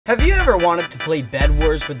Have you ever wanted to play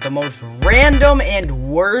Bedwars with the most random and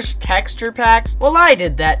worst texture packs? Well, I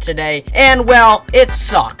did that today, and well, it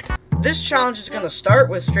sucked. This challenge is gonna start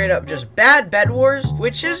with straight up just bad Bedwars,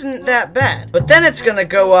 which isn't that bad. But then it's gonna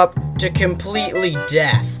go up to completely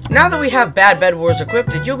death. Now that we have bad Bedwars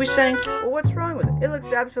equipped, you'll be saying, well, what's wrong with it? It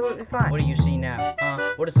looks absolutely fine. What do you see now?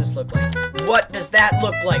 What does this look like? What does that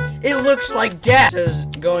look like? It looks like death. This is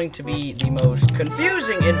going to be the most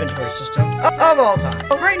confusing inventory system of all time.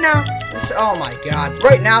 But right now, oh my god.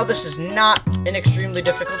 Right now, this is not an extremely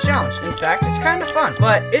difficult challenge. In fact, it's kind of fun.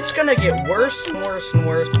 But it's gonna get worse and worse and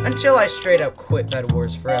worse until I straight up quit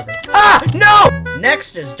Bedwars forever. Ah! No!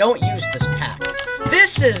 Next is don't use this pack.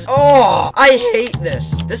 This is, oh, I hate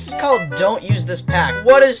this. This is called don't use this pack.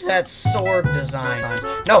 What is that sword design?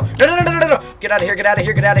 No, no, no, no, no, no, no. Get out of here, get out of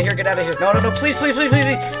here, get out of here, get out of here. No, no, no, please, please, please, please,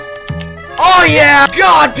 please. Oh yeah!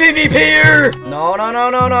 God, PvP'er! No, no, no,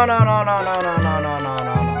 no, no, no, no, no, no, no, no, no, no,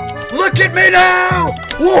 no. Look at me now!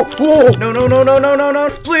 Whoa, whoa! No, no, no, no, no, no, no,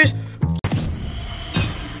 please.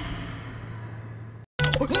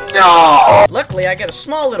 No! Luckily, I get a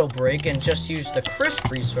small little break and just use the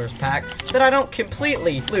crisp resource pack that I don't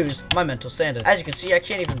completely lose my mental sanity. As you can see, I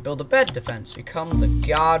can't even build a bed defense. Become the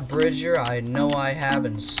god bridger I know I have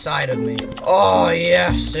inside of me. Oh,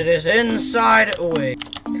 yes, it is inside. Wait.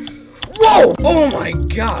 Whoa! Oh my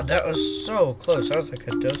god, that was so close. That was like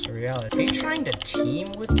a dose of reality. Are you trying to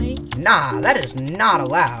team with me? Nah, that is not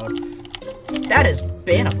allowed. That is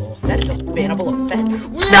bannable. That is a bannable offense.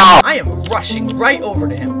 No! I am rushing right over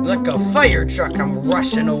to him. Like a fire truck, I'm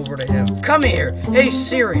rushing over to him. Come here. Hey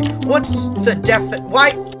Siri, what's the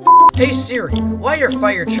why? Hey Siri, why are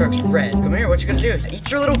fire trucks red? Come here, what you gonna do?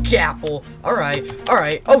 Eat your little gapple. Alright,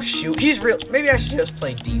 alright. Oh shoot, he's real. Maybe I should just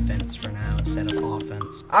play defense for now instead of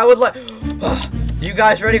offense. I would like. You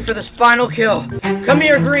guys ready for this final kill? Come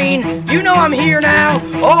here, Green. You know I'm here now.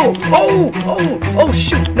 Oh, oh, oh, oh,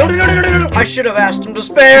 shoot. No, no, no, no, no, no. I should have asked him to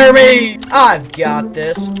spare me. I've got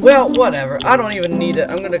this. Well, whatever. I don't even need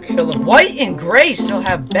it. I'm gonna kill him. White and gray still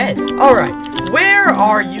have bed. All right. Where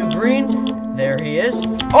are you, Green? There he is.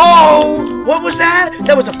 Oh, what was that?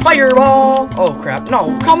 That was a fireball. Oh, crap.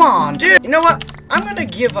 No, come on, dude. You know what? I'm gonna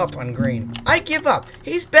give up on Green. I give up.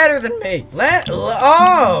 He's better than me. Let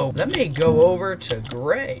me go over to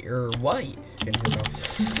gray or white.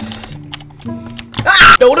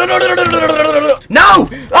 Ah! No, no, no, no, no, no, no, no, no, no!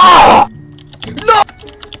 Ah! No!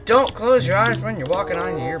 Don't close your eyes when you're walking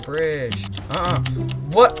on your bridge.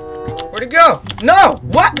 What? Where'd it go? No!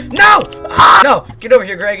 What? No! Ah! No! Get over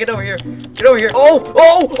here, Gray. Get over here. Get over here. Oh!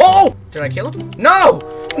 Oh! Oh! Did I kill him? No!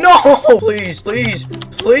 No! Please! Please!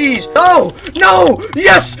 Please! No! No!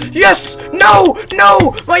 Yes! Yes! No!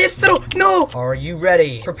 No! My throat! No! Are you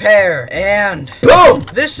ready? Prepare and boom!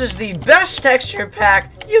 This is the best texture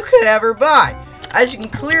pack you could ever buy. As you can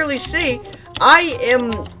clearly see, I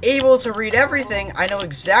am able to read everything. I know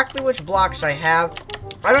exactly which blocks I have.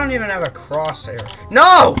 I don't even have a crosshair.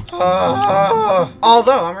 No!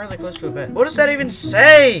 Although, I'm really close to a bed. What does that even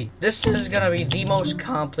say? This is gonna be the most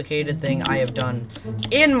complicated thing I have done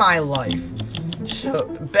in my life. So,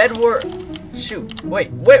 shoot. Wait.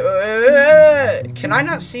 Can I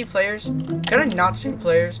not see players? Can I not see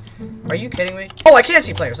players? Are you kidding me? Oh, I can't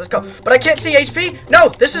see players. Let's go. But I can't see HP? No,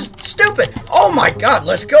 this is stupid. Oh my god,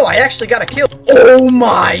 let's go. I actually got a kill. Oh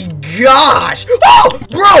my gosh. Oh,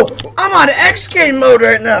 bro, I'm on X game mode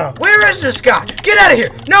right now. Where is this guy? Get out of here.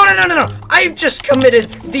 No, no, no, no, no. I've just committed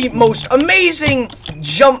the most amazing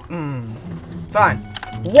jump. Fine.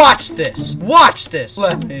 Watch this. Watch this.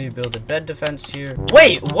 Let me build a bed defense here.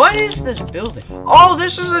 Wait, what is this building? Oh,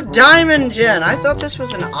 this is a diamond gen. I thought this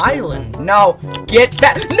was an island. No, get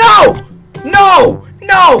back. No! No!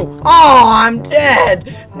 No! Oh, I'm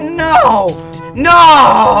dead. No!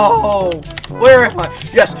 No! Where am I?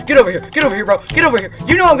 Yes, get over here. Get over here, bro. Get over here.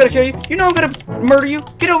 You know I'm gonna kill you. You know I'm gonna murder you.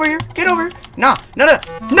 Get over here. Get over here. No, no, no.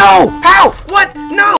 No! How? What? No!